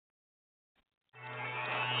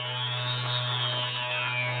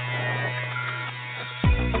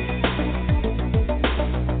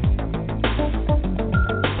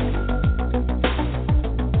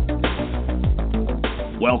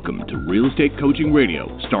Welcome to Real Estate Coaching Radio,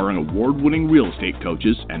 starring award-winning real estate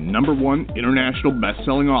coaches and #1 international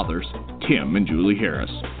best-selling authors, Tim and Julie Harris.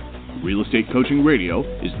 Real Estate Coaching Radio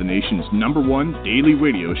is the nation's #1 daily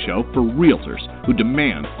radio show for realtors who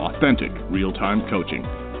demand authentic, real-time coaching.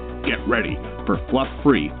 Get ready for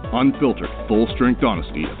fluff-free, unfiltered, full-strength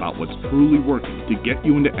honesty about what's truly working to get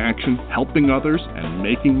you into action, helping others, and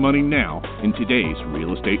making money now in today's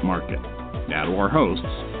real estate market. Now to our hosts,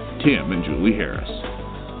 Tim and Julie Harris.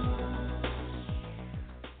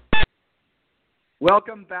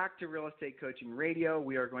 Welcome back to Real Estate Coaching Radio.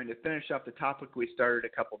 We are going to finish up the topic we started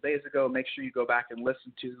a couple days ago. Make sure you go back and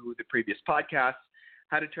listen to the previous podcast,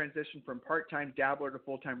 how to transition from part-time dabbler to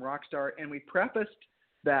full-time rock star. And we prefaced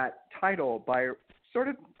that title by sort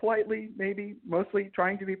of politely, maybe mostly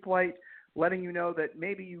trying to be polite, letting you know that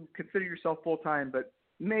maybe you consider yourself full-time, but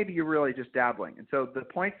maybe you're really just dabbling. And so the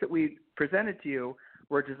points that we presented to you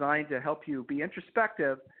were designed to help you be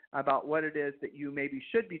introspective about what it is that you maybe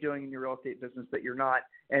should be doing in your real estate business that you're not,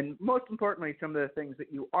 and most importantly, some of the things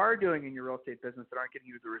that you are doing in your real estate business that aren't getting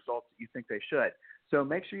you the results that you think they should. So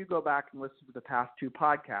make sure you go back and listen to the past 2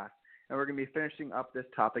 podcasts, and we're going to be finishing up this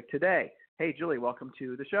topic today. Hey, Julie, welcome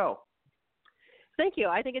to the show. Thank you.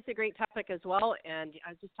 I think it's a great topic as well, and I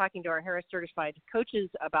was just talking to our Harris Certified coaches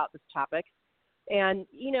about this topic, and,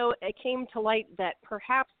 you know, it came to light that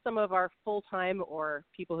perhaps some of our full-time or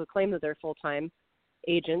people who claim that they're full-time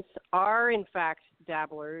agents are, in fact,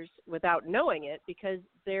 dabblers without knowing it because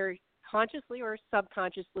they're consciously or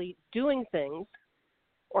subconsciously doing things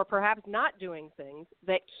or perhaps not doing things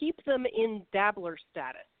that keep them in dabbler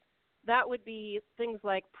status. That would be things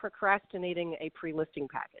like procrastinating a pre-listing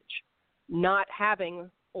package, not having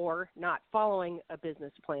or not following a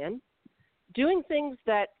business plan, doing things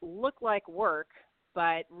that look like work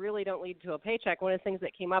but really don't lead to a paycheck. One of the things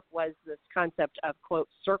that came up was this concept of, quote,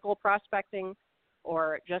 circle prospecting,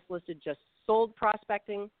 or just listed, just sold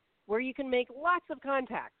prospecting, where you can make lots of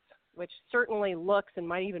contacts, which certainly looks and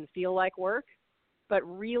might even feel like work, but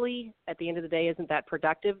really, at the end of the day, isn't that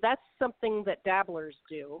productive. That's something that dabblers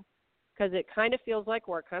do because it kind of feels like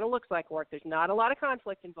work, kind of looks like work. There's not a lot of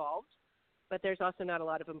conflict involved, but there's also not a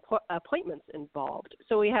lot of appointments involved.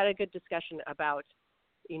 So we had a good discussion about,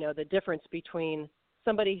 you know, the difference between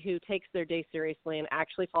somebody who takes their day seriously and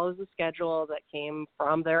actually follows the schedule that came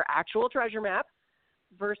from their actual treasure map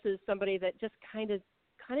versus somebody that just kind of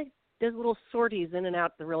does little sorties in and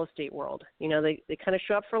out the real estate world. You know, they kind of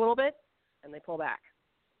show up for a little bit and they pull back.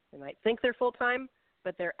 They might think they're full-time,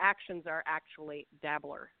 but their actions are actually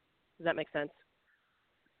dabbler. Does that make sense?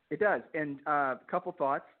 It does. And a couple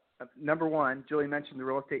thoughts. Number one, Julie mentioned the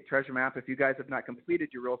real estate treasure map. If you guys have not completed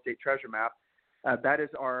your real estate treasure map, that is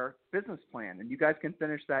our business plan. And you guys can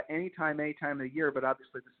finish that any time of the year, but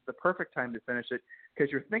obviously this is the perfect time to finish it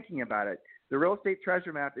because you're thinking about it. The real estate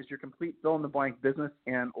treasure map is your complete fill-in-the-blank business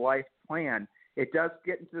and life plan. It does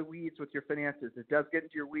get into the weeds with your finances. It does get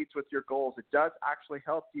into your weeds with your goals. It does actually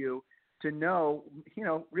help you to know, you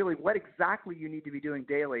know, really what exactly you need to be doing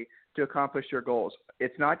daily to accomplish your goals.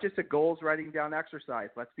 It's not just a goals writing down exercise.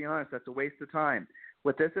 Let's be honest, that's a waste of time.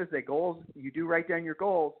 What this is, a goals, you do write down your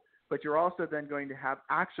goals, but you're also then going to have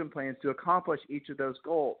action plans to accomplish each of those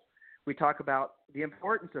goals. We talk about the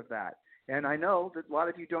importance of that. And I know that a lot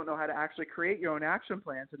of you don't know how to actually create your own action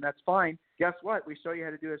plans, and that's fine. Guess what? We show you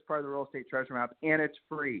how to do it as part of the Real Estate Treasure Map, and it's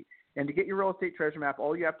free. And to get your Real Estate Treasure Map,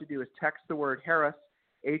 all you have to do is text the word Harris,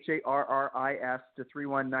 Harris, to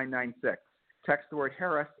 31996. Text the word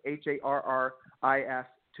Harris, Harris,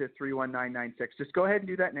 to 31996. Just go ahead and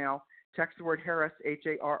do that now. Text the word Harris,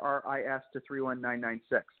 Harris, to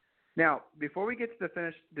 31996. Now, before we get to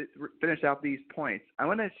finish out these points, I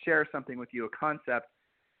want to share something with you, a concept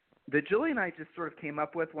that Julie and I just sort of came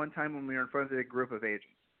up with one time when we were in front of a group of agents.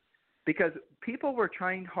 Because people were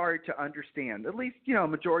trying hard to understand, at least, you know, a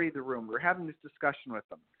majority of the room, we were having this discussion with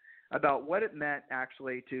them about what it meant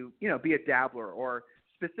actually to, you know, be a dabbler, or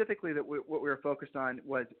specifically that what we were focused on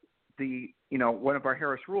was the, you know, one of our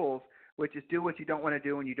Harris rules, which is do what you don't want to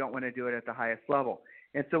do and you don't want to do it at the highest level.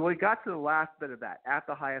 And so we got to the last bit of that, at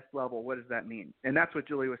the highest level, what does that mean? And that's what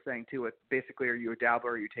Julie was saying too, with basically, are you a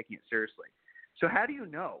dabbler or are you taking it seriously? So how do you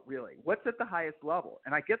know, really, what's at the highest level?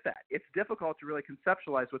 And I get that. It's difficult to really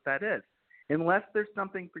conceptualize what that is unless there's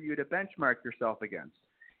something for you to benchmark yourself against.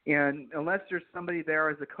 And unless there's somebody there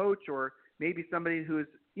as a coach, or maybe somebody who's,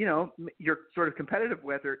 you know, you're sort of competitive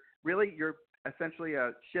with, or really you're essentially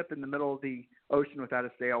a ship in the middle of the ocean without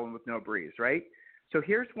a sail and with no breeze, right? So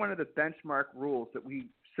here's one of the benchmark rules that we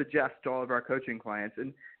suggest to all of our coaching clients.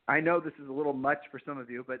 And I know this is a little much for some of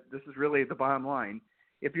you, but this is really the bottom line.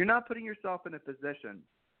 If you're not putting yourself in a position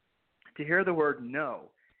to hear the word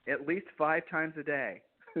no at least 5 times a day,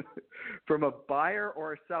 from a buyer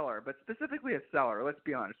or a seller, but specifically a seller. Let's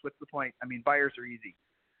be honest. What's the point? I mean, buyers are easy.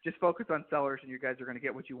 Just focus on sellers, and you guys are going to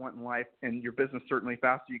get what you want in life, and your business certainly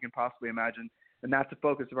faster you can possibly imagine. And that's the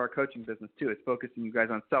focus of our coaching business too. It's focusing you guys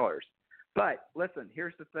on sellers. But listen,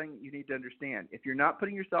 here's the thing you need to understand. If you're not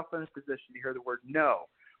putting yourself in a position to hear the word no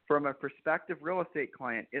from a prospective real estate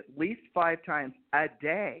client at least 5 times a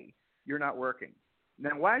day, you're not working.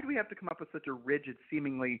 Now, why do we have to come up with such a rigid,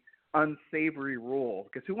 seemingly unsavory rule?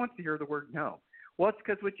 Because who wants to hear the word no? Well, it's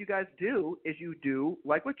because what you guys do is you do,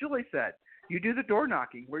 like what Julie said, you do the door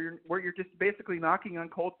knocking where you're just basically knocking on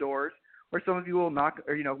cold doors, or some of you will knock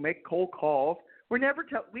or make cold calls. We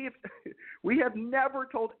have never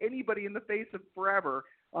told anybody in the face of forever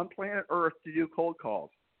on planet Earth to do cold calls,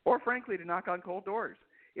 or frankly to knock on cold doors.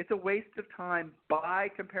 It's a waste of time by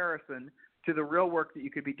comparison to the real work that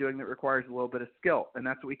you could be doing that requires a little bit of skill, and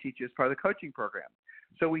that's what we teach you as part of the coaching program.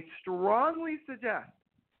 So we strongly suggest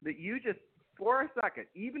that you just, for a second,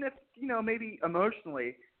 even if maybe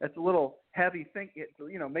emotionally it's a little heavy,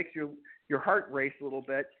 it makes your heart race a little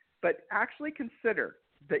bit, but actually consider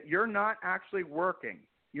that you're not actually working.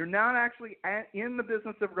 You're not actually in the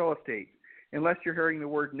business of real estate unless you're hearing the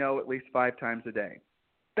word no at least 5 times a day.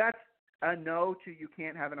 That's a no to you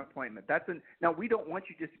can't have an appointment. Now, we don't want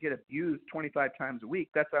you just to get abused 25 times a week.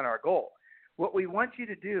 That's not our goal. What we want you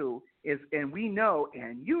to do is, and we know,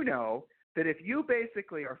 and you know, that if you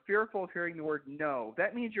basically are fearful of hearing the word no,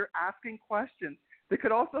 that means you're asking questions that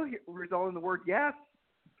could also result in the word yes.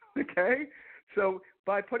 Okay? So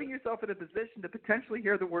by putting yourself in a position to potentially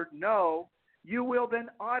hear the word no, you will then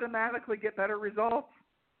automatically get better results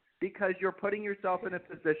because you're putting yourself in a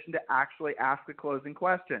position to actually ask a closing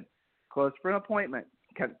question. Close for an appointment.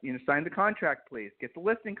 Sign the contract, please. Get the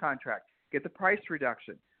listing contract. Get the price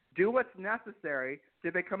reduction. Do what's necessary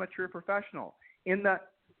to become a true professional. In the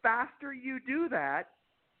faster you do that,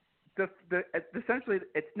 essentially,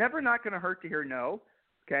 it's never not going to hurt to hear no.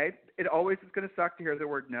 Okay, it always is going to suck to hear the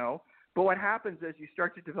word no. But what happens is you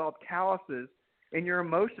start to develop calluses, and your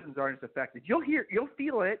emotions aren't as affected. You'll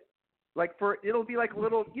feel it, it'll be like a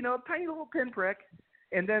little, a tiny little pinprick,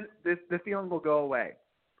 and then the feeling will go away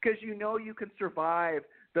because you can survive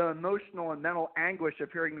the emotional and mental anguish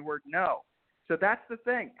of hearing the word no. So that's the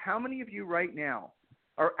thing. How many of you right now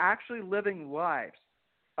are actually living lives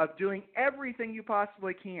of doing everything you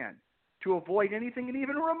possibly can to avoid anything that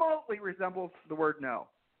even remotely resembles the word no?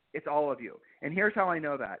 It's all of you. And here's how I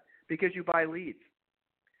know that. Because you buy leads.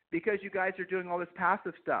 Because you guys are doing all this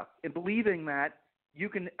passive stuff and believing that you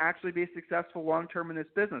can actually be successful long-term in this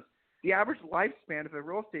business. The average lifespan of a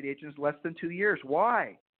real estate agent is less than 2 years.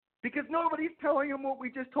 Why? Because nobody's telling them what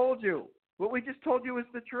we just told you. What we just told you is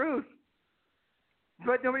the truth.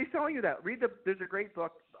 But nobody's telling you that. There's a great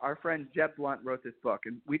book. Our friend Jeb Blunt wrote this book,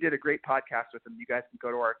 and we did a great podcast with him. You guys can go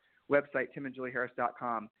to our website,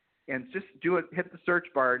 timandjulieharris.com, and just hit the search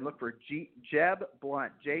bar and look for Jeb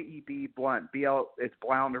Blunt, J-E-B Blunt, it's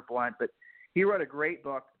Blount or Blunt, but he wrote a great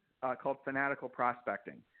book called Fanatical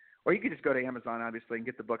Prospecting. Or you can just go to Amazon, obviously, and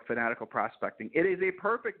get the book Fanatical Prospecting. It is a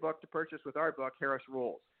perfect book to purchase with our book, Harris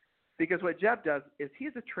Rules. Because what Jeb does is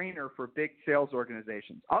he's a trainer for big sales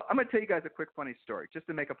organizations. I'm going to tell you guys a quick funny story just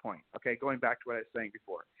to make a point, okay, going back to what I was saying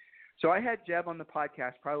before. So I had Jeb on the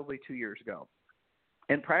podcast probably 2 years ago.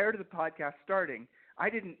 And prior to the podcast starting, I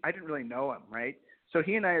didn't really know him, right? So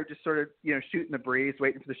he and I are just sort of, shooting the breeze,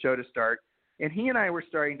 waiting for the show to start. And he and I were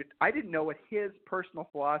I didn't know what his personal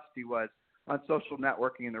philosophy was on social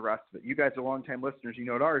networking and the rest of it. You guys are longtime listeners. You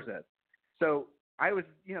know what ours is. So I was,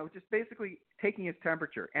 just basically taking his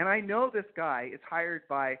temperature. And I know this guy is hired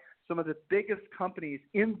by some of the biggest companies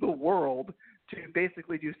in the world to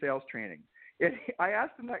basically do sales training. And I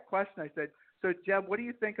asked him that question. I said, so Jeb, what do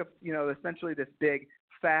you think of, essentially this big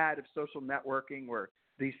fad of social networking where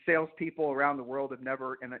these salespeople around the world have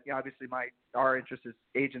never, and obviously our interest is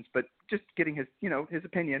agents, but just getting his, his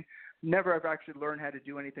opinion, never have actually learned how to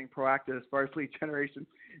do anything proactive as far as lead generation.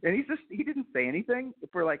 And he didn't say anything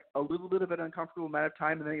for like a little bit of an uncomfortable amount of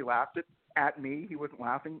time, and then he laughed at me. He wasn't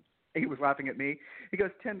laughing. He was laughing at me. He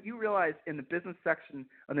goes, Tim, you realize in the business section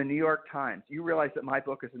of the New York Times, you realize that my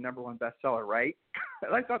book is the #1 bestseller, right?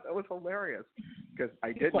 And I thought that was hilarious because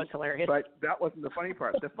I didn't. It was hilarious. But that wasn't the funny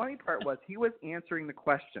part. The funny part was he was answering the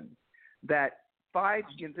question that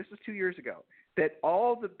this was 2 years ago, that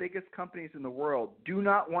all the biggest companies in the world do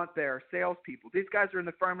not want their salespeople. These guys are in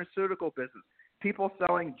the pharmaceutical business, people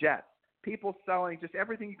selling jets, people selling just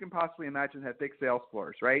everything you can possibly imagine have big sales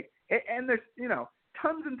floors, right? And there's,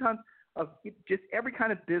 tons and tons of just every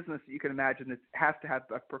kind of business that you can imagine that has to have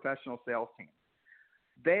a professional sales team.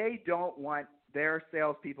 They don't want their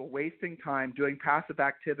salespeople wasting time doing passive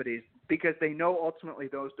activities because they know ultimately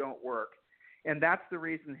those don't work. And that's the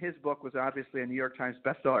reason his book was obviously a New York Times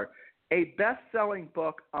bestseller. A best-selling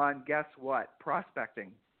book on, guess what?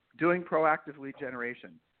 Prospecting, doing proactive lead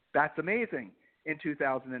generation. That's amazing in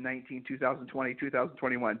 2019, 2020,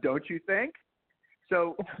 2021, don't you think?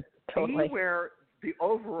 So Totally. be where the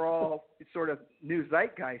overall sort of new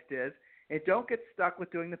zeitgeist is, and don't get stuck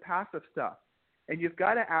with doing the passive stuff. And you've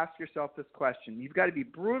got to ask yourself this question. You've got to be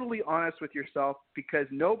brutally honest with yourself, because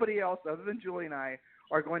nobody else other than Julie and I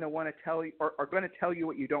are going to want to tell you, or are going to tell you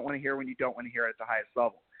what you don't want to hear when you don't want to hear it at the highest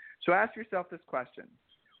level. So ask yourself this question.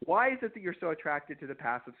 Why is it that you're so attracted to the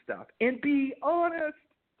passive stuff? And be honest.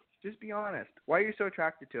 Just be honest. Why are you so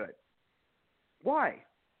attracted to it? Why?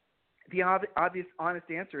 The obvious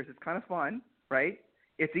honest answer is it's kind of fun, right?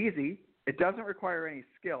 It's easy. It doesn't require any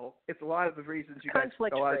skill. It's a lot of the reasons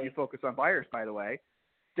a lot of you focus on buyers, by the way.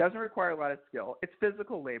 Doesn't require a lot of skill. It's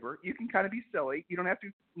physical labor. You can kind of be silly. You don't have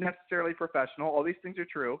to necessarily professional. All these things are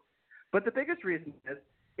true. But the biggest reason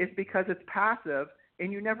is because it's passive,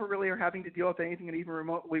 and you never really are having to deal with anything that even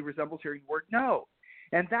remotely resembles hearing the word no.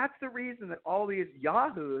 And that's the reason that all these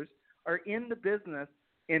yahoos are in the business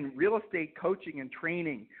in real estate coaching and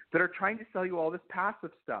training that are trying to sell you all this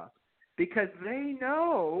passive stuff, because they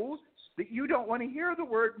know that you don't want to hear the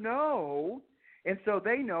word no. And so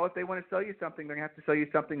they know if they want to sell you something, they're going to have to sell you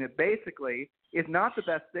something that basically is not the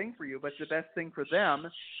best thing for you, but the best thing for them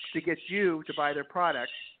to get you to buy their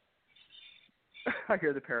product. I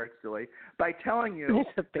hear the parrots, Julie. By telling you. It's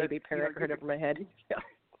a baby parrot right over my head. Yeah.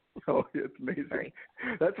 Oh, it's amazing. Sorry.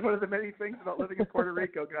 That's one of the many things about living in Puerto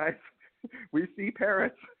Rico, guys. We see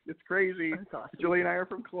parrots. It's crazy. That's awesome. Julie and I are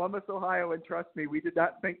from Columbus, Ohio, and trust me, we did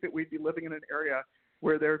not think that we'd be living in an area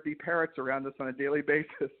where there would be parrots around us on a daily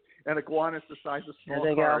basis and iguanas the size of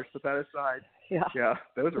small cars. Put that aside. Yeah,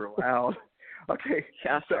 those are loud. Okay,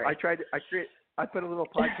 yeah, so I put a little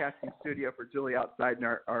podcasting studio for Julie outside in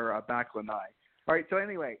our back lanai. All right, so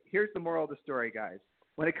anyway, here's the moral of the story, guys.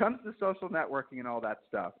 When it comes to social networking and all that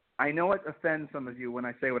stuff, I know it offends some of you when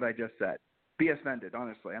I say what I just said. Be offended,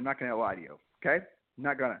 honestly. I'm not going to lie to you, okay? I'm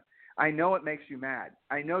not going to. I know it makes you mad.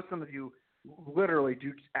 I know some of you literally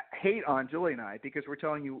do hate on Julie and I because we're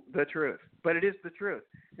telling you the truth, but it is the truth.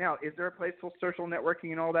 Now, is there a place for social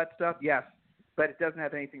networking and all that stuff? Yes, but it doesn't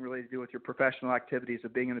have anything really to do with your professional activities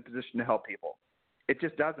of being in a position to help people. It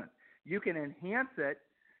just doesn't. You can enhance it.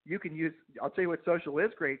 You can use – I'll tell you what social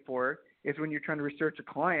is great for is when you're trying to research a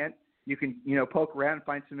client, you can, poke around and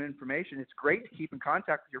find some information. It's great to keep in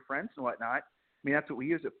contact with your friends and whatnot. I mean, that's what we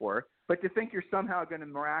use it for. But to think you're somehow going to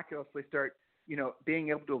miraculously start, being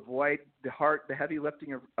able to avoid the heavy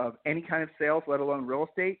lifting of any kind of sales, let alone real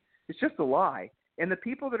estate, it's just a lie. And the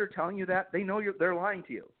people that are telling you that, they know they're lying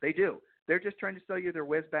to you. They do. They're just trying to sell you their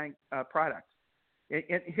whiz-bang products.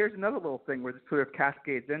 And here's another little thing where this sort of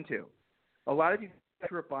cascades into. A lot of you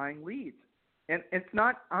are buying leads. And it's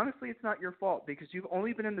not your fault, because you've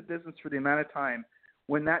only been in the business for the amount of time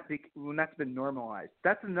when that's been normalized.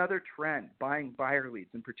 That's another trend, buying buyer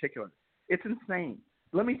leads in particular. It's insane.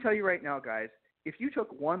 Let me tell you right now, guys, if you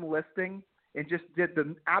took one listing and just did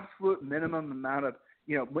the absolute minimum amount of,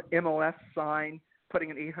 MLS sign, putting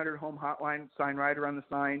an 800 home hotline sign right around the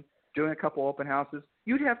sign, doing a couple open houses,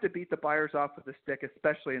 you'd have to beat the buyers off with a stick,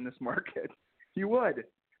 especially in this market. You would.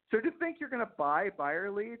 So to think you're going to buy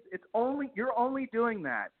buyer leads, you're only doing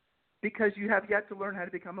that because you have yet to learn how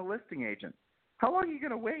to become a listing agent. How long are you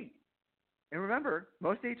going to wait? And remember,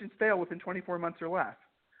 most agents fail within 24 months or less.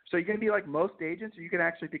 So you're going to be like most agents, or you can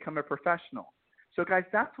actually become a professional. So guys,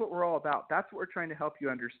 that's what we're all about. That's what we're trying to help you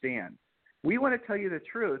understand. We want to tell you the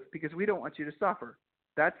truth because we don't want you to suffer.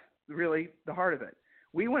 That's really the heart of it.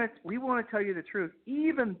 We want to tell you the truth,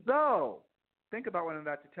 even though, think about what I'm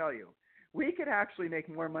about to tell you, we could actually make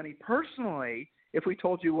more money personally if we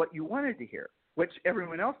told you what you wanted to hear, which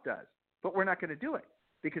everyone else does. But we're not going to do it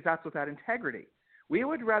because that's without integrity. We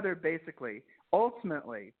would rather basically,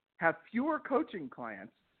 ultimately, have fewer coaching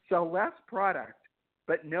clients, sell less product,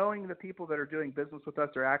 but knowing the people that are doing business with us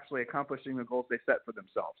are actually accomplishing the goals they set for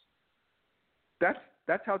themselves.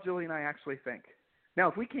 That's how Julie and I actually think. Now,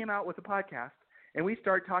 if we came out with a podcast and we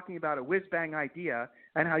start talking about a whiz-bang idea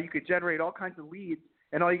and how you could generate all kinds of leads,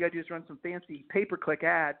 and all you got to do is run some fancy pay-per-click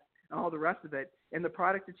ads and all the rest of it, and the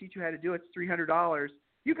product to teach you how to do it's $300,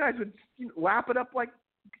 you guys would lap it up like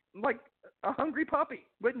a hungry puppy,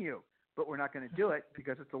 wouldn't you? But we're not going to do it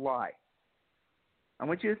because it's a lie. I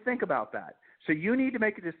want you to think about that. So you need to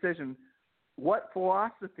make a decision what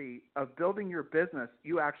philosophy of building your business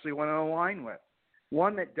you actually want to align with.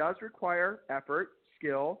 One that does require effort,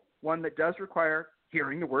 skill, one that does require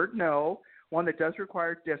hearing the word no, one that does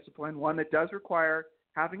require discipline, one that does require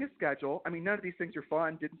having a schedule. I mean, none of these things are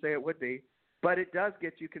fun. Didn't say it would be, but it does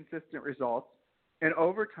get you consistent results. And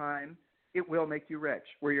over time, it will make you rich.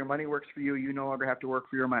 Where your money works for you, you no longer have to work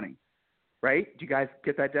for your money. Right? Do you guys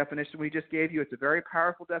get that definition we just gave you? It's a very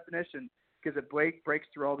powerful definition because it breaks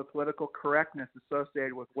through all the political correctness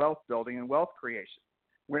associated with wealth building and wealth creation.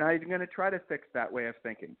 We're not even going to try to fix that way of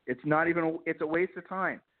thinking. It's not even it's a waste of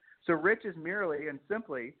time. So rich is merely and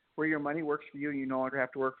simply where your money works for you and you no longer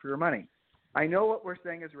have to work for your money. I know what we're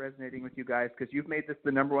saying is resonating with you guys because you've made this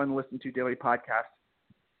the number one listened to daily podcast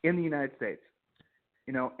in the United States.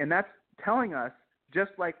 You know, and that's telling us,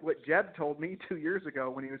 just like what Jeb told me 2 years ago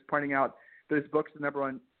when he was pointing out that his book's the number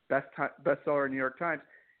one bestseller in New York Times,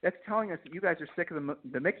 that's telling us that you guys are sick of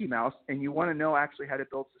the Mickey Mouse and you want to know actually how to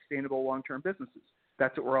build sustainable long-term businesses.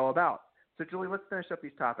 That's what we're all about. So, Julie, let's finish up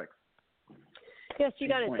these topics. Yes, you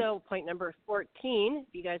got it. So point number 14,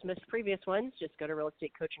 if you guys missed previous ones, just go to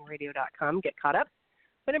realestatecoachingradio.com, get caught up.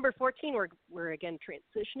 But number 14, we're again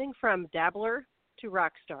transitioning from dabbler to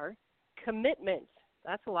rock star. Commitment.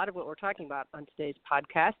 That's a lot of what we're talking about on today's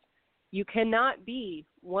podcast. You cannot be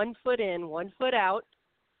 1 foot in, 1 foot out,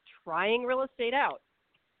 trying real estate out.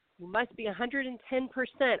 You must be 110%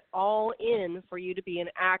 all in for you to be an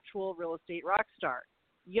actual real estate rock star.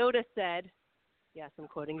 Yoda said, yes, I'm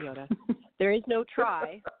quoting Yoda, there is no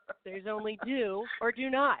try. There's only do or do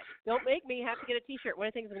not. Don't make me have to get a T-shirt. One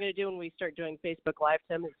of the things I'm going to do when we start doing Facebook Live,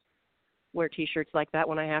 Tim, is wear T-shirts like that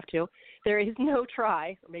when I have to. There is no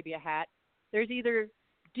try, or maybe a hat. There's either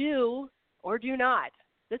do or do not.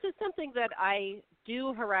 This is something that I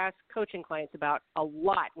do harass coaching clients about a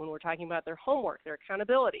lot when we're talking about their homework, their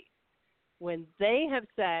accountability. When they have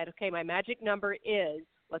said, okay, my magic number is,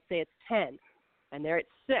 let's say it's 10, and they're at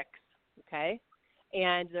 6, okay?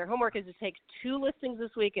 And their homework is to take 2 listings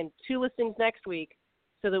this week and 2 listings next week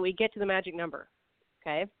so that we get to the magic number,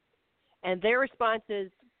 okay? And their response is,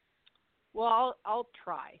 well, I'll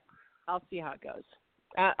try. I'll see how it goes.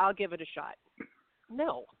 I'll give it a shot.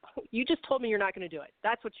 No, you just told me you're not going to do it.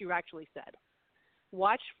 That's what you actually said.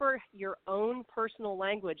 Watch for your own personal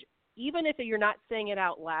language. Even if you're not saying it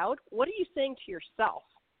out loud, what are you saying to yourself?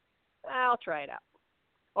 I'll try it out.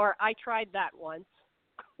 Or I tried that once.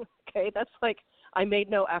 Okay, that's like I made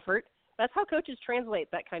no effort. That's how coaches translate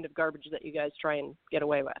that kind of garbage that you guys try and get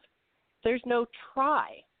away with. There's no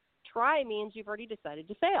try. Try means you've already decided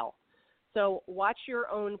to fail. So watch your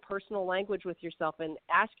own personal language with yourself and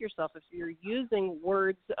ask yourself if you're using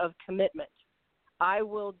words of commitment. I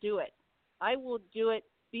will do it. I will do it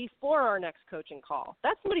before our next coaching call.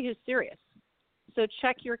 That's somebody who's serious. So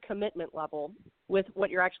check your commitment level with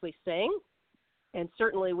what you're actually saying, and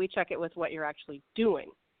certainly we check it with what you're actually doing.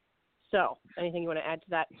 So anything you want to add to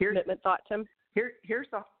that commitment thought, Tim? Here's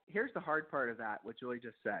the hard part of that, what Julie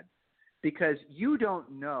just said. Because you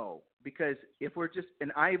don't know, because if we're just,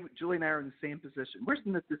 and Julie and I are in the same position. We're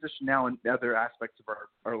in this position now in other aspects of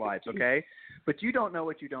our lives, okay? But you don't know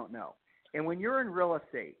what you don't know. And when you're in real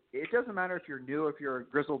estate, it doesn't matter if you're new, if you're a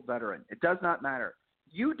grizzled veteran. It does not matter.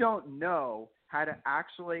 You don't know how to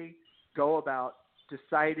actually go about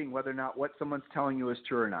deciding whether or not what someone's telling you is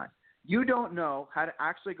true or not. You don't know how to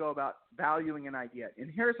actually go about valuing an idea.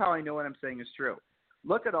 And here's how I know what I'm saying is true.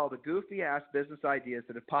 Look at all the goofy-ass business ideas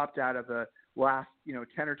that have popped out of the last,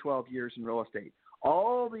 10 or 12 years in real estate.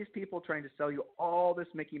 All these people trying to sell you all this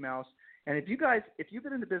Mickey Mouse. And if you've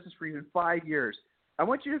been in the business for even 5 years, I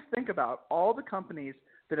want you to think about all the companies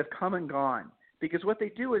that have come and gone. Because what they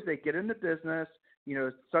do is they get into business,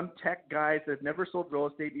 some tech guys that have never sold real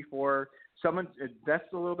estate before, someone invests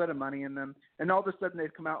a little bit of money in them, and all of a sudden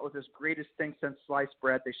they've come out with this greatest thing since sliced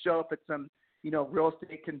bread. They show up at some real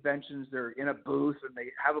estate conventions, they're in a booth and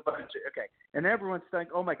they have a bunch of, and everyone's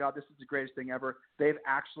thinking, oh my God, this is the greatest thing ever. They've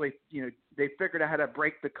actually, they figured out how to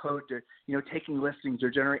break the code to, taking listings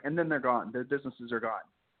or generate, and then they're gone. Their businesses are gone.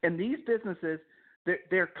 And these businesses,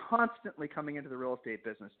 they're constantly coming into the real estate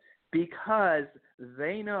business because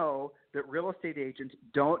they know that real estate agents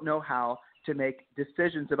don't know how to make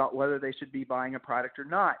decisions about whether they should be buying a product or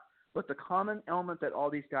not. But the common element that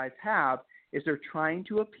all these guys have is they're trying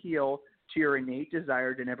to appeal to your innate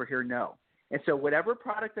desire to never hear no. And so whatever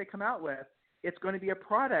product they come out with, it's going to be a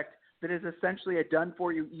product that is essentially a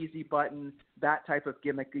done-for-you, easy button, that type of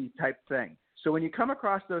gimmicky type thing. So when you come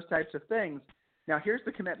across those types of things, now here's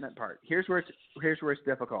the commitment part. Here's where it's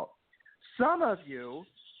difficult. Some of you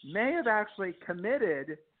may have actually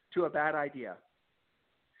committed to a bad idea.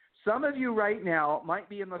 Some of you right now might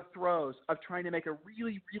be in the throes of trying to make a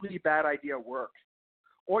really, really bad idea work.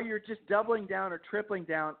 Or you're just doubling down or tripling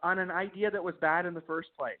down on an idea that was bad in the first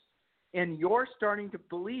place. And you're starting to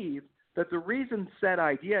believe that the reason said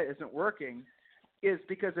idea isn't working is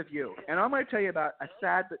because of you. And I'm going to tell you about a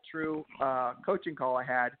sad but true coaching call I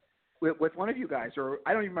had with one of you guys, or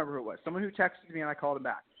I don't even remember who it was, someone who texted me and I called him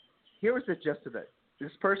back. Here was the gist of it.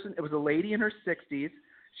 This person, it was a lady in her 60s.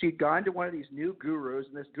 She'd gone to one of these new gurus,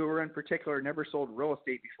 and this guru in particular never sold real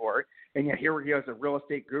estate before, and yet here he is, a real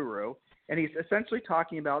estate guru. And he's essentially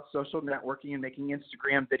talking about social networking and making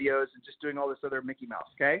Instagram videos and just doing all this other Mickey Mouse,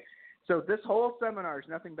 okay? So this whole seminar is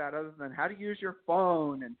nothing bad other than how to use your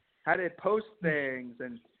phone and how to post things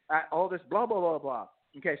and all this blah, blah, blah, blah.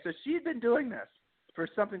 Okay, so she'd been doing this for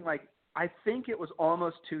something like, I think it was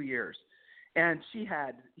almost 2 years. And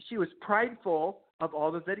she was prideful of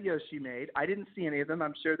all the videos she made. I didn't see any of them.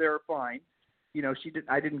 I'm sure they were fine. You know,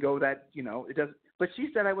 I didn't go that, you know, it doesn't, but she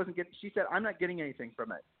said she said, I'm not getting anything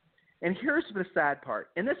from it. And here's the sad part.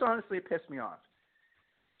 And this honestly pissed me off.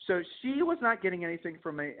 So she was not getting anything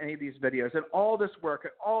from any of these videos and all this work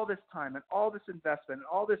and all this time and all this investment and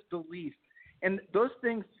all this belief. And those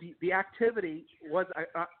things, the activity was,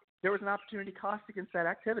 there was an opportunity cost against that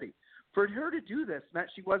activity. For her to do this meant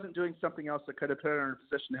she wasn't doing something else that could have put her in a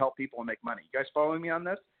position to help people and make money. You guys following me on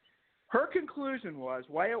this? Her conclusion was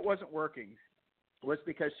why it wasn't working was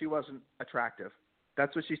because she wasn't attractive.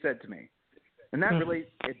 That's what she said to me. And that really,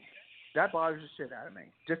 that bothers the shit out of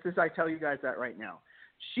me, just as I tell you guys that right now.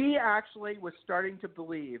 She actually was starting to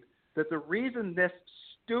believe that the reason this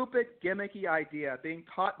stupid, gimmicky idea being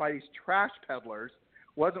taught by these trash peddlers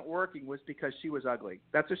wasn't working was because she was ugly.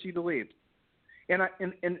 That's what she believed. And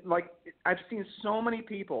I've seen so many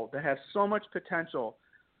people that have so much potential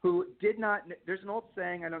who did not – there's an old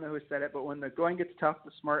saying, I don't know who said it, but when the going gets tough,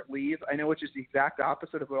 the smart leave. I know which is the exact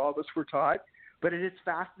opposite of what all of us were taught, but it is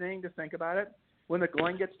fascinating to think about it. When the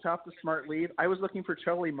going gets tough, the smart leave. I was looking for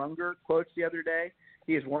Charlie Munger quotes the other day.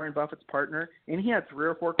 He is Warren Buffett's partner, and he had 3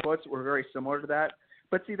 or 4 quotes that were very similar to that.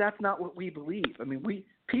 But see, that's not what we believe. I mean,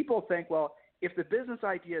 people think, well, if the business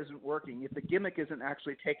idea isn't working, if the gimmick isn't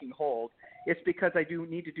actually taking hold, it's because I do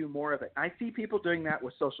need to do more of it. I see people doing that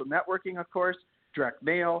with social networking, of course, direct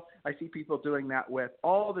mail. I see people doing that with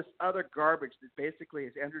all this other garbage that basically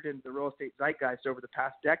has entered into the real estate zeitgeist over the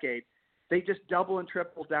past decade. They just double and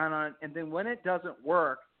triple down on it, and then when it doesn't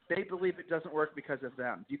work, they believe it doesn't work because of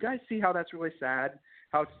them. Do you guys see how that's really sad,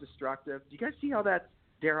 how it's destructive? Do you guys see how that's,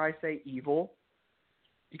 dare I say, evil?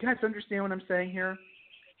 Do you guys understand what I'm saying here?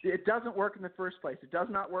 It doesn't work in the first place. It does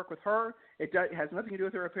not work with her. It has nothing to do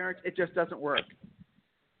with her appearance. It just doesn't work.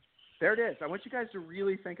 There it is. I want you guys to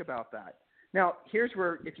really think about that. Now, here's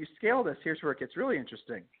where, if you scale this, here's where it gets really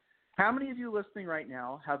interesting. How many of you listening right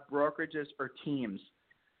now have brokerages or teams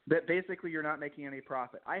that basically you're not making any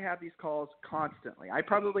profit? I have these calls constantly. I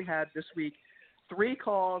probably had this week 3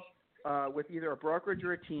 calls with either a brokerage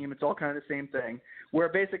or a team. It's all kind of the same thing, where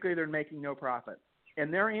basically they're making no profit.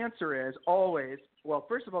 And their answer is always, well,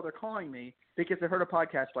 first of all, they're calling me because they heard a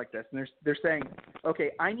podcast like this, and they're saying,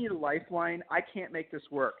 okay, I need a lifeline. I can't make this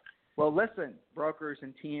work. Well, listen, brokers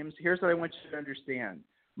and teams, here's what I want you to understand.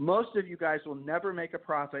 Most of you guys will never make a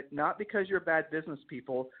profit, not because you're bad business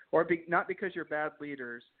people or not because you're bad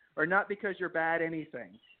leaders or not because you're bad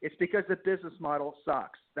anything. It's because the business model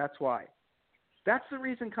sucks. That's why. That's the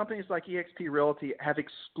reason companies like eXp Realty have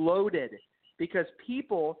exploded, because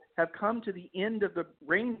people have come to the end of the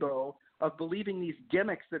rainbow of believing these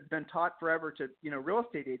gimmicks that have been taught forever to, real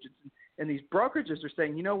estate agents. And these brokerages are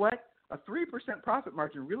saying, you know what? A 3% profit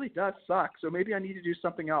margin really does suck, so maybe I need to do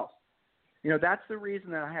something else. That's the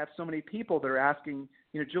reason that I have so many people that are asking,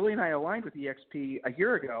 Julie and I aligned with eXp a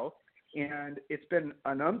year ago, and it's been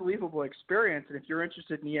an unbelievable experience. And if you're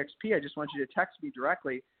interested in eXp, I just want you to text me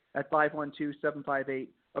directly at 512-758-0206.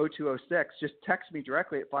 Just text me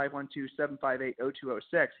directly at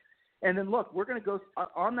 512-758-0206. And then, look, we're going to go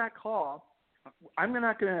on that call. I'm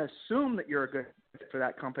not going to assume that you're a good fit for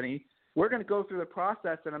that company. We're going to go through the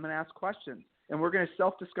process, and I'm going to ask questions. And we're going to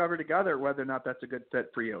self-discover together whether or not that's a good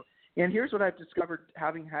fit for you. And here's what I've discovered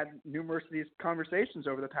having had numerous of these conversations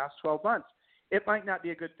over the past 12 months. It might not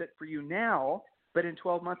be a good fit for you now, but in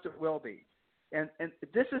 12 months it will be. And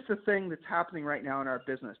this is the thing that's happening right now in our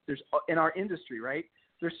business. There's in our industry, right?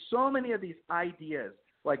 There's so many of these ideas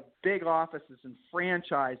like big offices and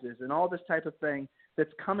franchises and all this type of thing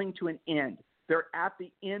that's coming to an end. They're at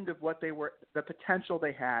the end of what they were, the potential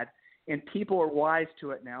they had, and people are wise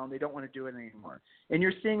to it now and they don't want to do it anymore. And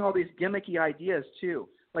you're seeing all these gimmicky ideas too.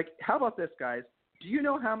 Like, how about this, guys? Do you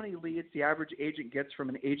know how many leads the average agent gets from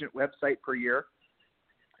an agent website per year?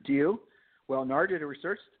 Do you? Well, NAR did a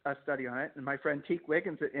research study on it, and my friend Teak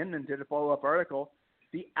Wiggins at Inman did a follow-up article.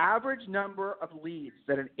 The average number of leads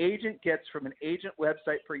that an agent gets from an agent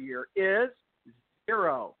website per year is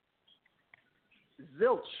 0.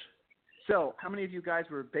 Zilch. So how many of you guys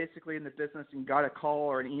were basically in the business and got a call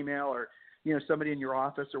or an email or, somebody in your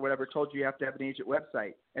office or whatever told you have to have an agent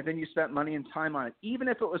website, and then you spent money and time on it? Even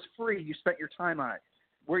if it was free, you spent your time on it,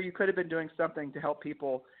 where you could have been doing something to help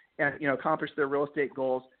people and, accomplish their real estate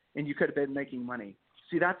goals, and you could have been making money.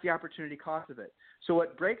 See, that's the opportunity cost of it. So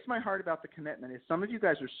what breaks my heart about the commitment is some of you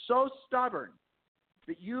guys are so stubborn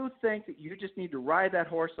that you think that you just need to ride that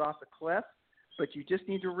horse off the cliff, but you just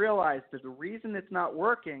need to realize that the reason it's not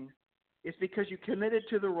working is because you committed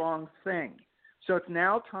to the wrong thing. So it's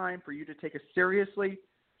now time for you to take a seriously,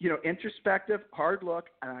 introspective, hard look.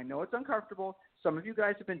 And I know it's uncomfortable. Some of you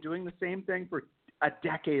guys have been doing the same thing for a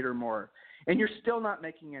decade or more, and you're still not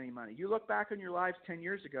making any money. You look back on your lives 10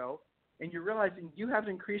 years ago, and you're realizing you haven't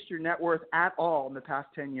increased your net worth at all in the past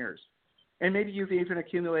 10 years. And maybe you've even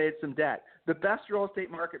accumulated some debt. The best real estate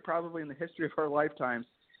market probably in the history of our lifetimes.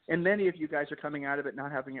 And many of you guys are coming out of it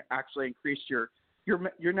not having actually increased your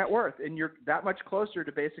net worth. And you're that much closer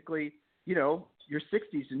to basically, your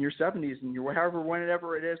 60s and your 70s and your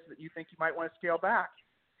whenever it is that you think you might want to scale back.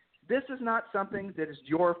 This is not something that is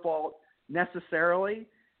your fault necessarily,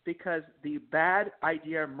 because the bad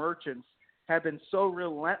idea merchants have been so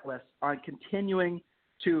relentless on continuing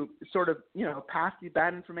to sort of, pass the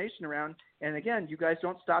bad information around. And again, you guys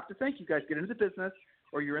don't stop to think. You guys get into the business,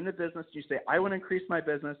 or you're in the business, you say, I want to increase my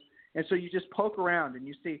business. And so you just poke around and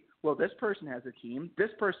you see, well, this person has a team,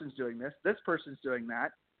 this person's doing this person's doing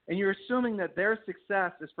that. And you're assuming that their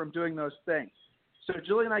success is from doing those things. So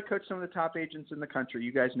Julie and I coach some of the top agents in the country.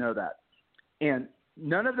 You guys know that. And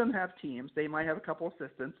none of them have teams. They might have a couple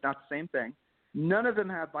assistants, not the same thing. None of them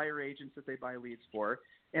have buyer agents that they buy leads for.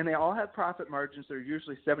 And they all have profit margins that are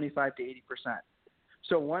usually 75 to 80%.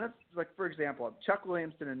 So for example, Chuck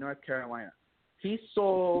Williamson in North Carolina, he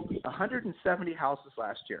sold 170 houses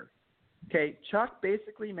last year. Okay, Chuck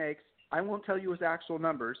basically makes, I won't tell you his actual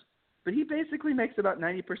numbers, but he basically makes about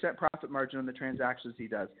 90% profit margin on the transactions he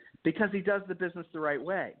does, because he does the business the right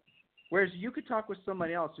way. Whereas you could talk with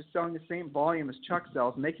somebody else who's selling the same volume as Chuck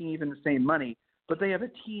sells, making even the same money, but they have a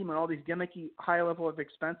team and all these gimmicky high level of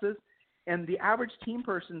expenses, and the average team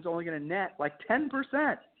person is only going to net like 10%.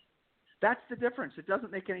 That's the difference. It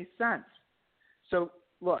doesn't make any sense. So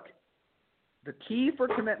look, the key for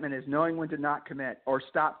commitment is knowing when to not commit or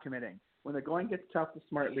stop committing. When the going gets tough, the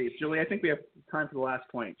smart leave. Julie, I think we have time for the last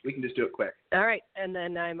point. We can just do it quick. All right, and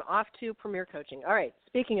then I'm off to Premier Coaching. All right,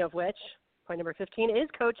 speaking of which, point number 15 is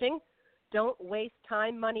coaching. Don't waste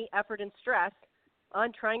time, money, effort, and stress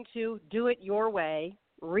on trying to do it your way,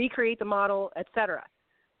 recreate the model, etc.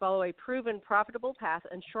 Follow a proven, profitable path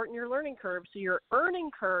and shorten your learning curve so your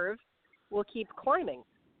earning curve will keep climbing.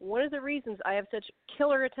 One of the reasons I have such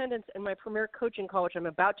killer attendance in my Premier Coaching call, which I'm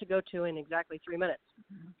about to go to in exactly 3 minutes,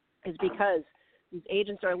 is because these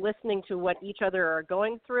agents are listening to what each other are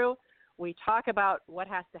going through. We talk about what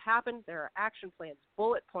has to happen. There are action plans,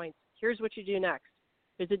 bullet points. Here's what you do next.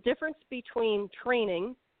 There's a difference between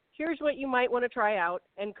training, here's what you might want to try out,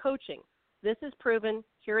 and coaching. This is proven.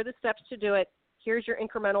 Here are the steps to do it. Here's your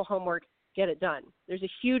incremental homework. Get it done. There's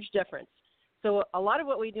a huge difference. So a lot of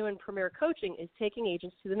what we do in Premier Coaching is taking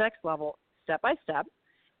agents to the next level step by step,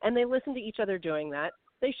 and they listen to each other doing that.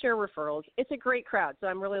 They share referrals. It's a great crowd, so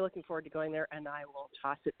I'm really looking forward to going there, and I will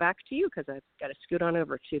toss it back to you because I've got to scoot on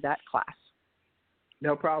over to that class.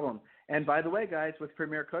 No problem. And by the way, guys, with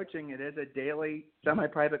Premier Coaching, it is a daily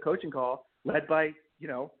semi-private coaching call led by,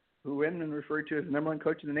 who Wyndham referred to as the number one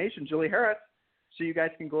coach in the nation, Julie Harris. So you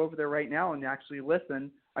guys can go over there right now and actually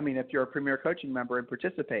listen. I mean, if you're a Premier Coaching member, and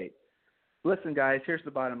participate. Listen, guys, here's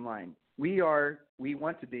the bottom line. We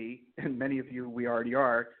want to be, and many of you, we already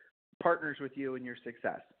are, partners with you in your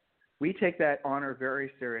success. We take that honor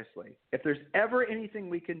very seriously. If there's ever anything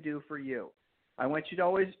we can do for you, I want you to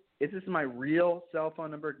always, this is my real cell phone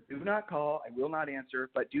number. Do not call. I will not answer,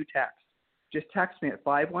 but do text. Just text me at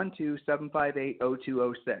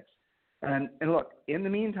 512-758-0206. And look, in the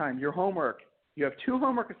meantime, your homework, you have 2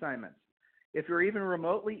 homework assignments. If you're even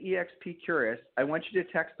remotely EXP curious, I want you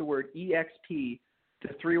to text the word EXP to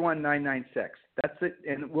 31996. That's it,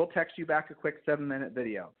 and we'll text you back a quick 7-minute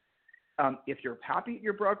video. If you're happy at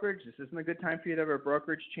your brokerage, this isn't a good time for you to have a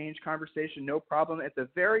brokerage change conversation, no problem. At the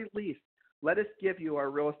very least, let us give you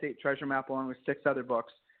our real estate treasure map along with 6 other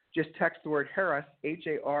books. Just text the word Harris, Harris,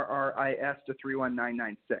 to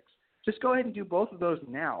 31996. Just go ahead and do both of those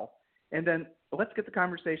now, and then let's get the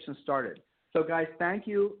conversation started. So, guys, thank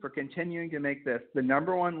you for continuing to make this the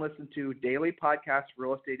number one listened to daily podcast for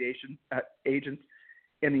real estate agents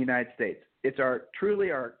in the United States. It's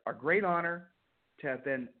truly our great honor to have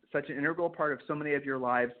been such an integral part of so many of your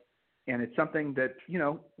lives, and it's something that,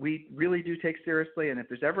 we really do take seriously. And if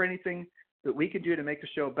there's ever anything that we can do to make the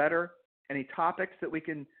show better, any topics that we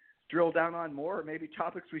can drill down on more, or maybe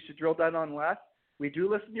topics we should drill down on less. We do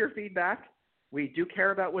listen to your feedback. We do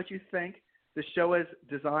care about what you think. The show is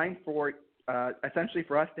designed for essentially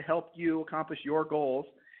for us to help you accomplish your goals.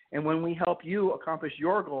 And when we help you accomplish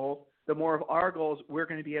your goals, the more of our goals we're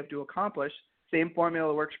going to be able to accomplish. Same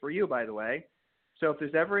formula works for you, by the way. So if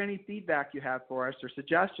there's ever any feedback you have for us or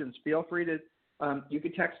suggestions, feel free to, you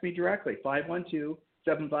can text me directly, 512-758-0206.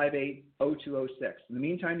 In the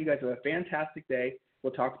meantime, you guys have a fantastic day.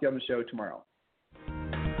 We'll talk to you on the show tomorrow.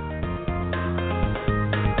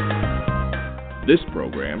 This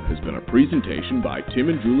program has been a presentation by Tim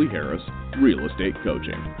and Julie Harris, Real Estate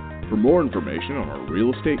Coaching. For more information on our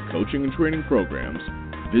real estate coaching and training programs,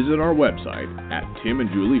 visit our website at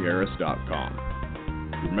timandjulieharris.com.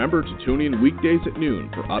 Remember to tune in weekdays at noon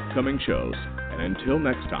for upcoming shows. And until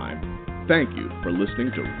next time, thank you for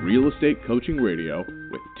listening to Real Estate Coaching Radio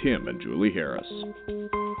with Tim and Julie Harris.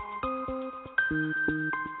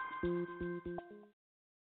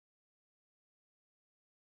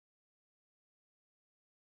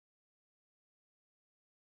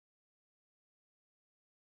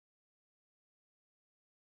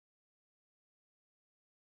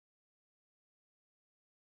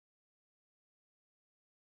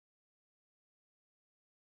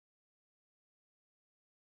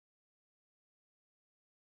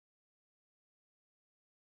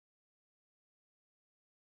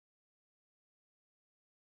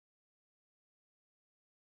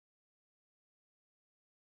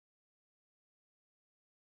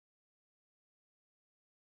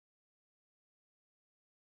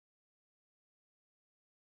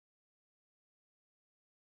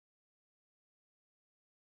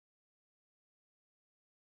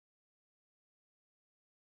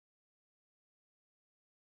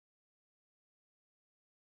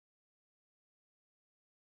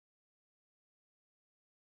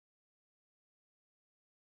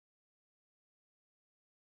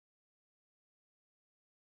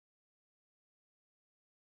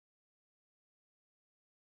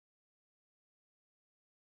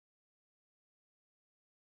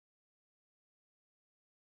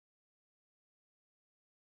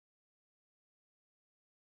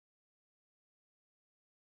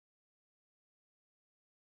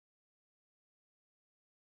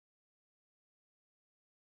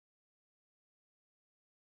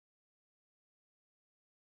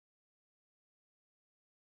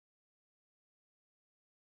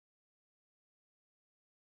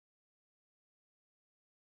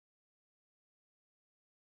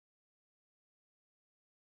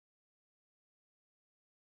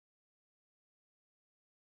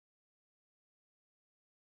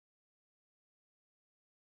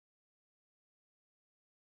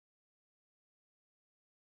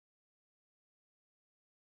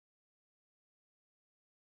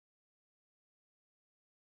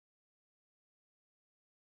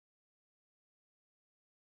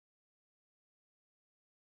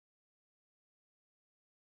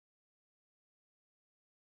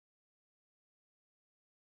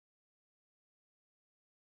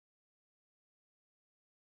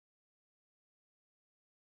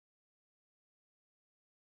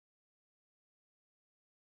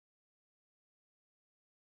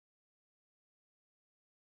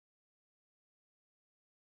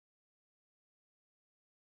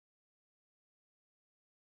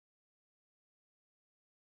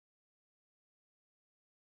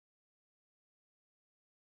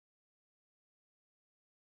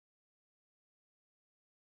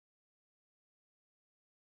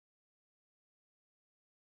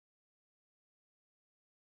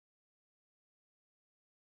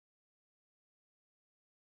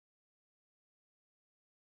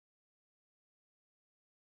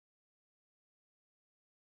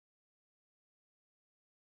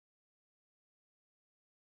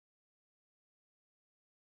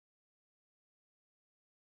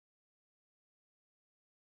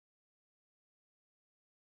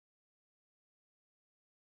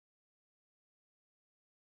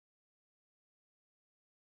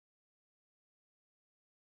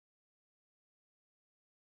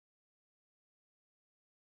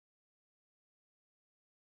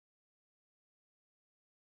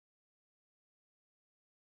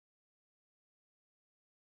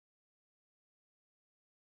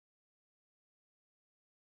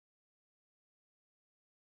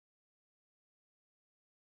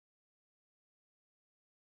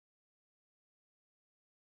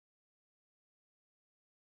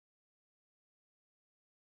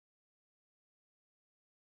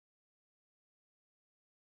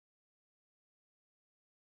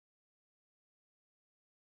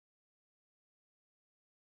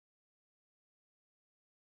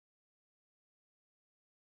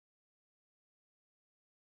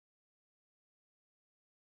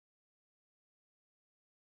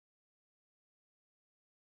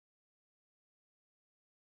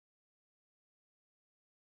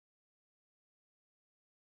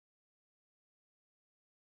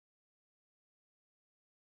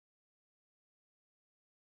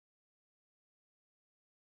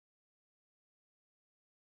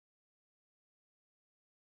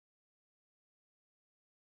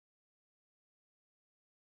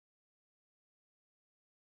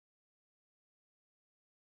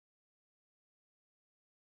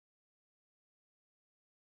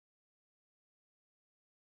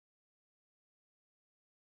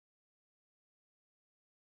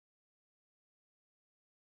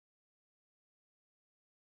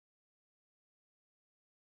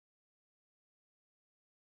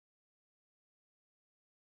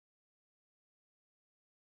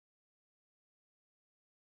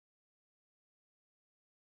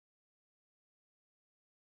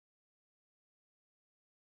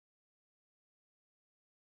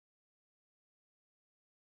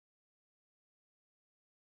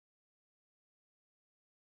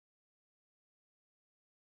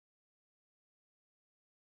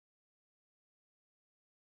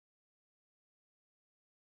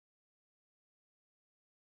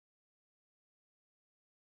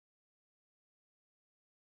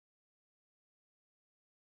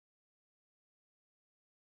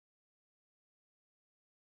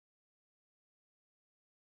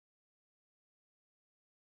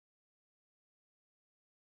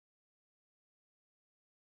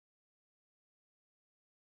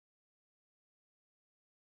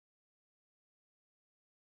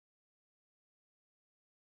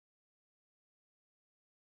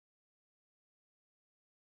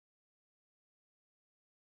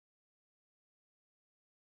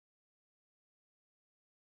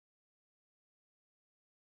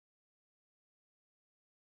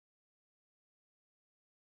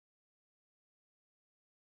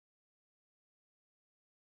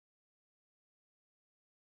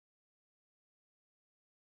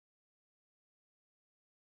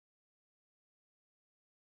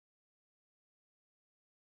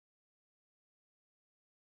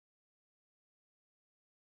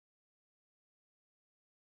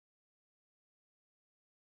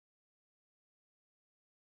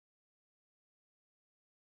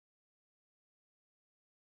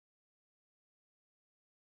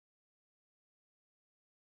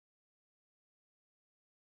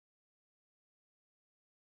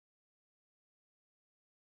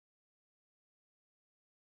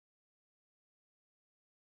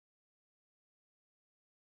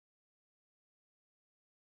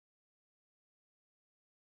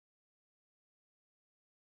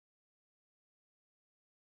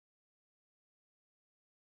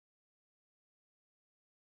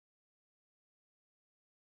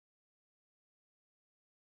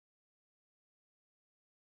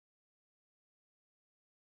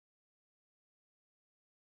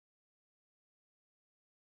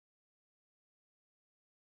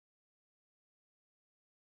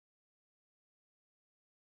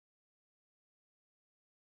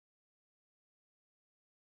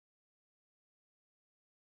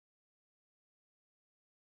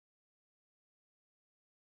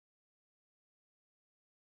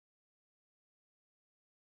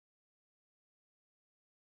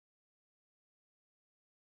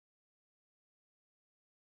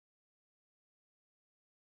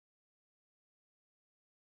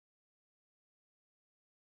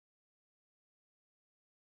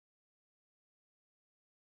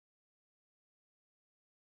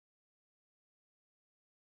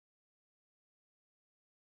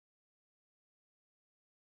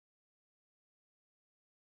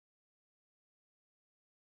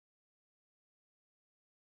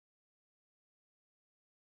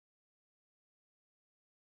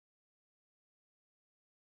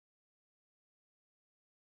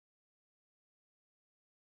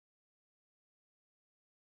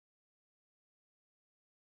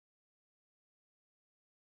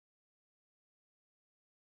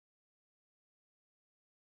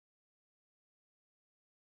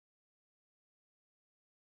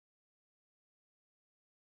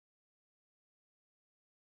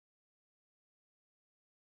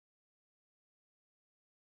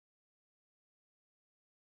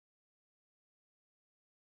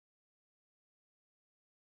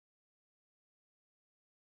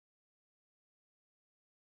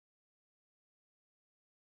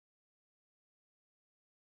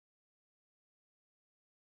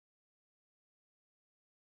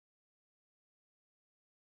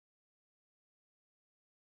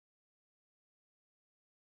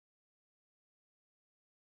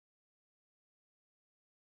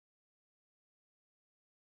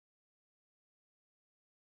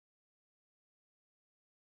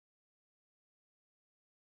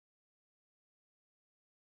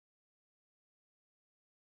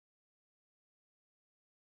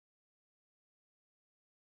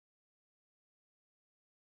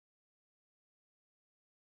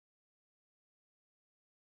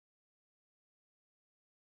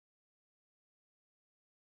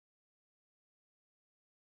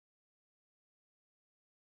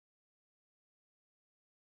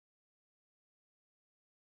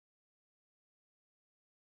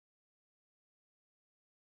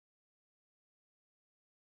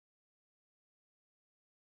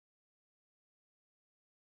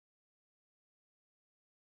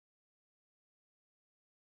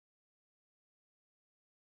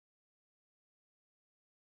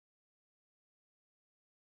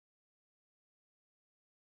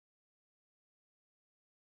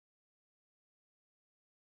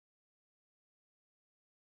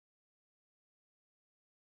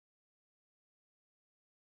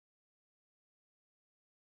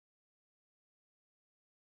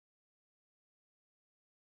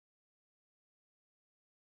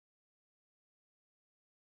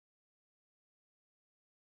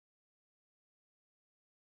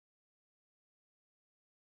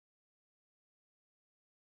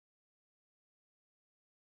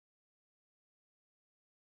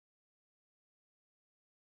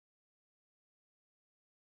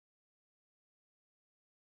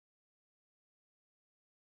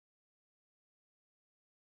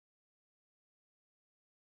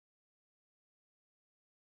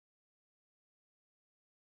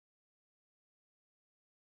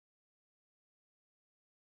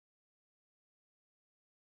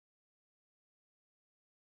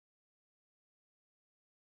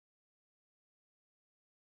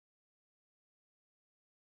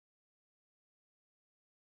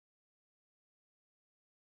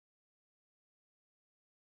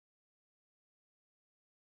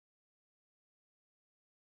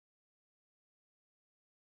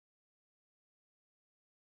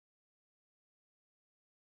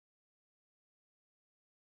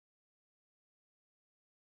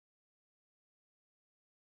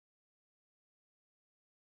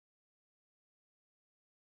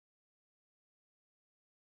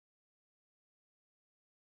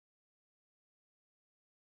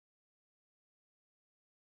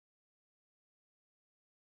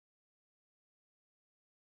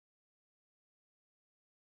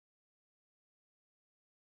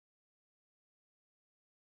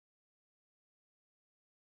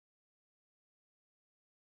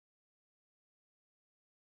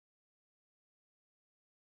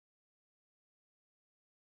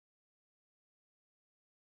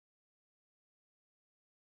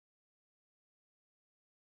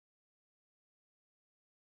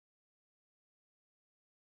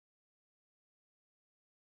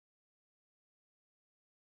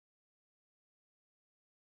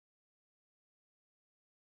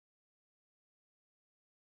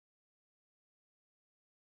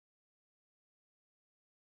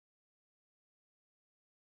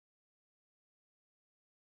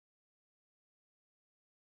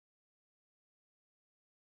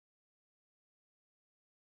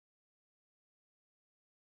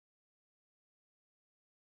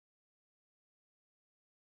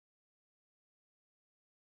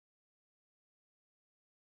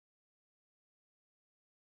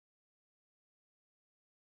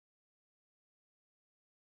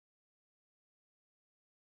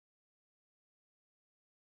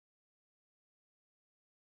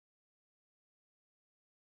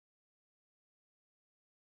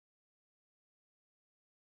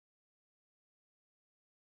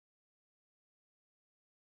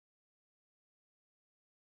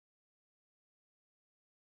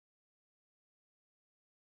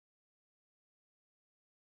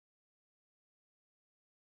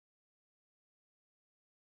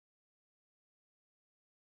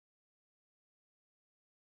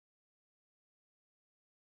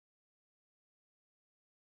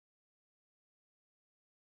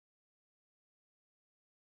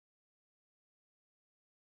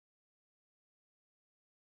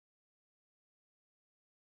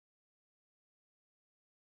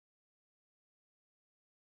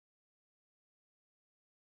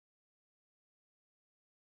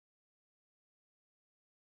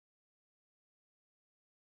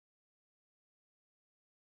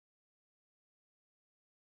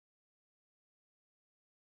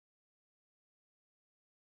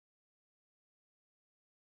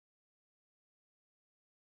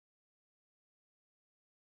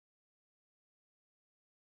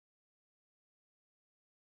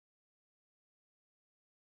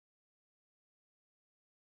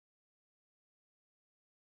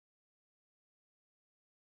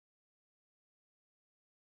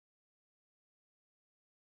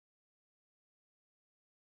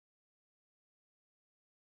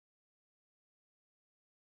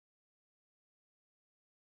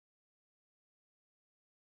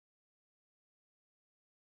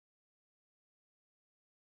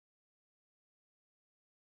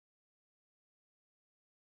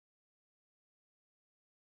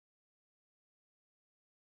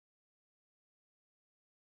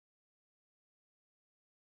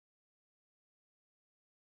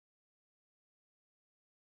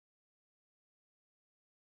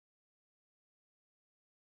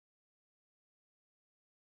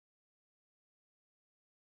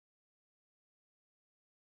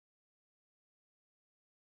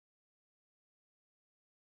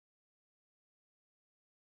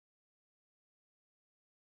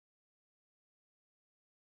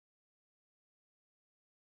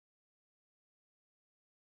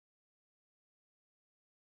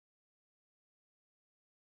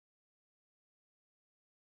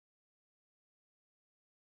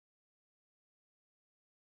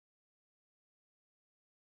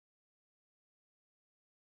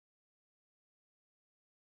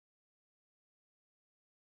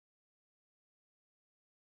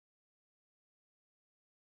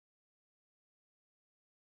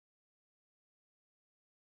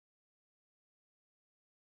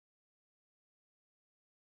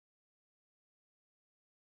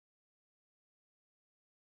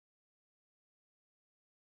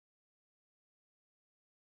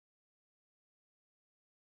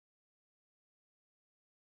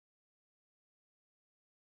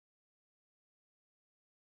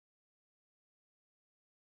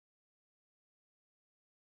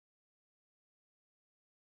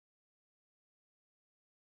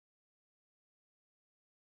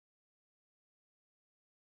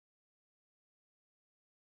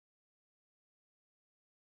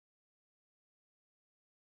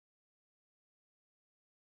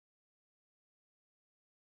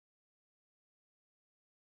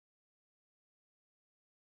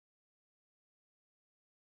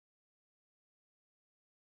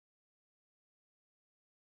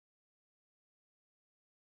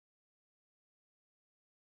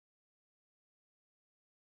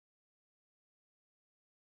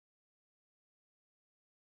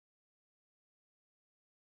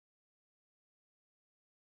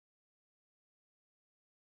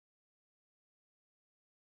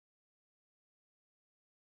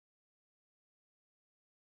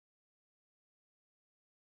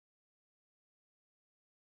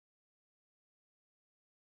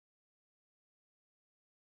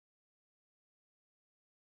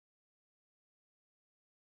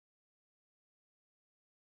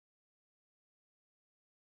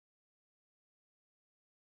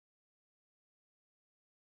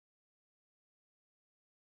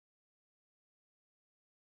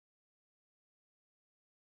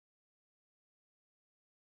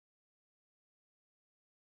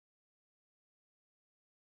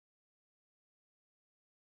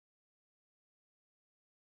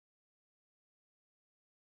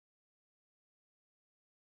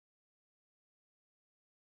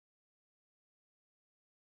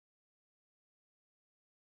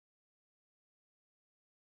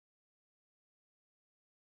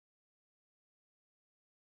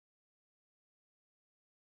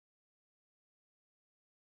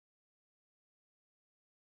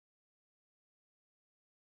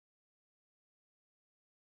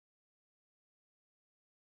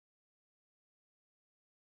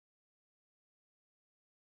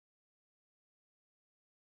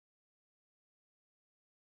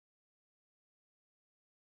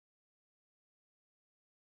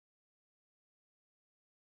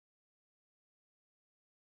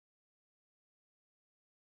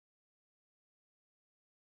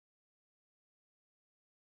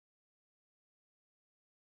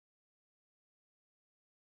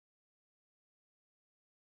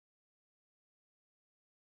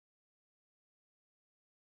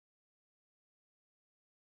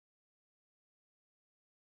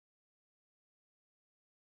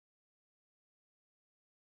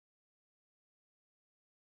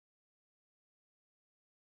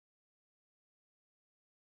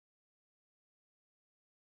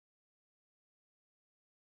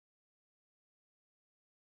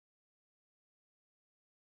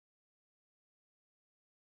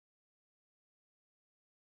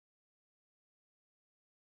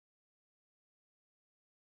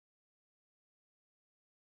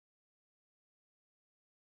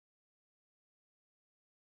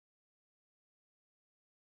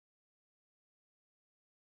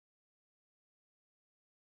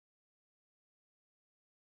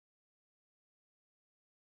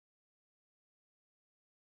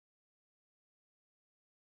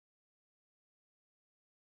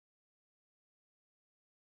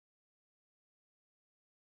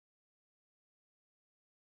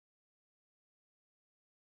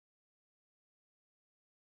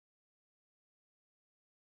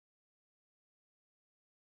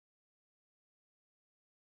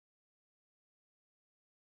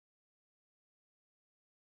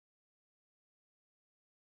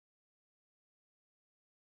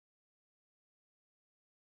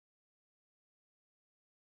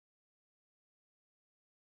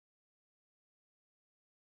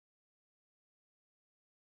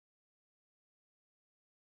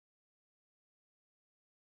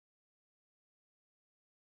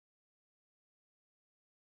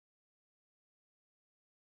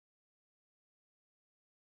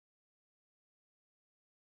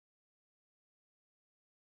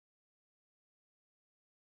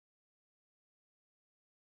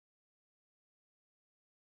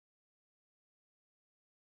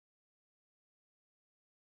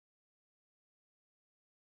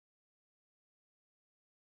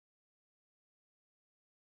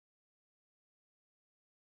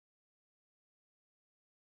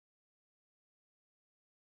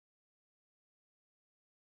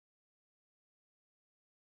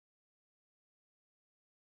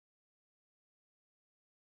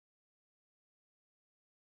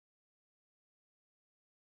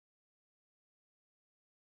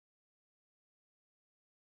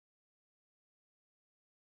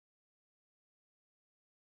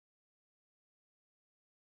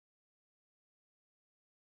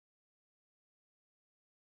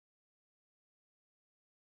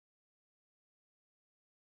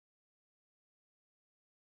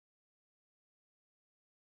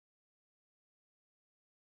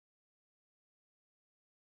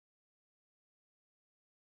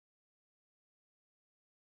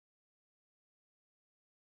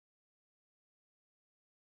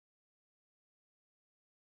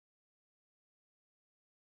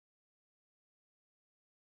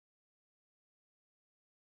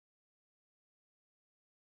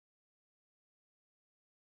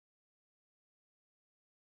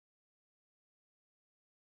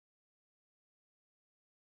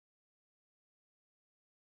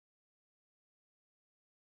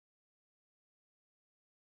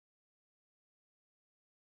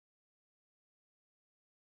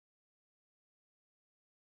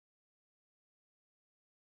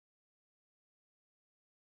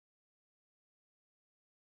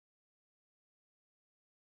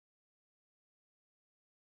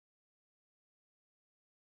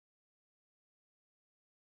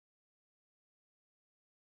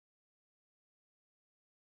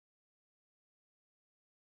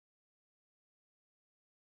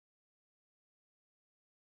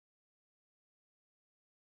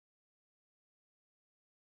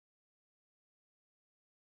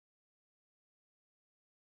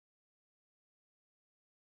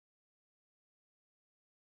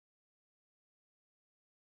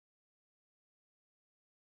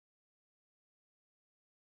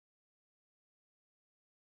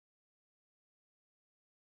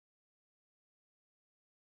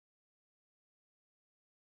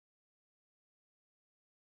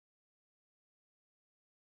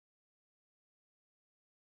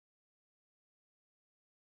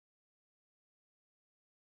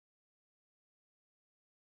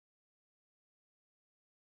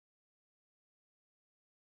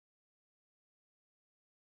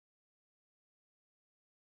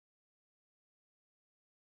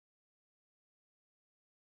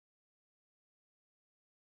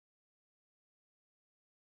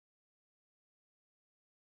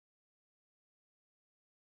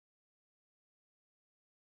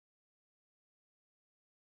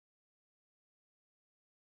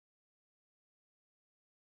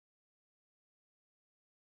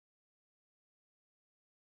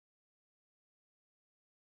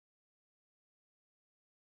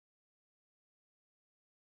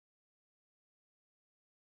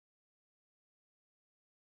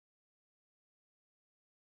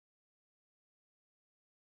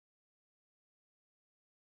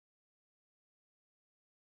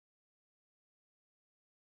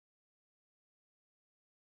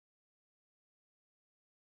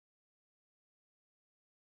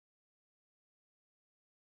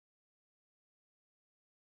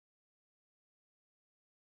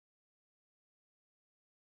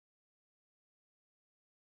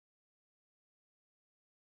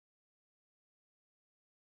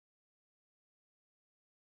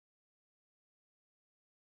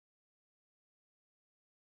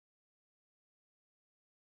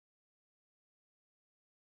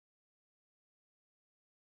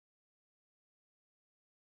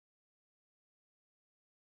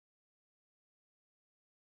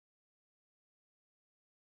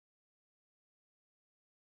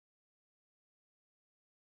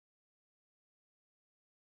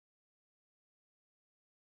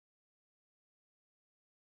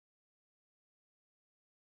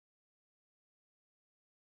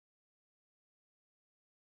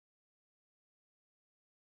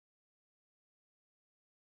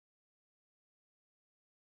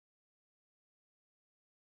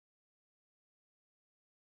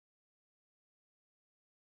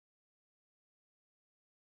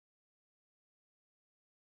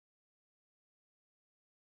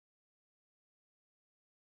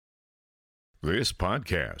 This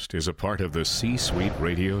podcast is a part of the C-Suite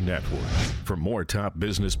Radio Network. For more top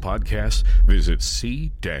business podcasts, visit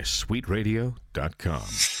c-suiteradio.com.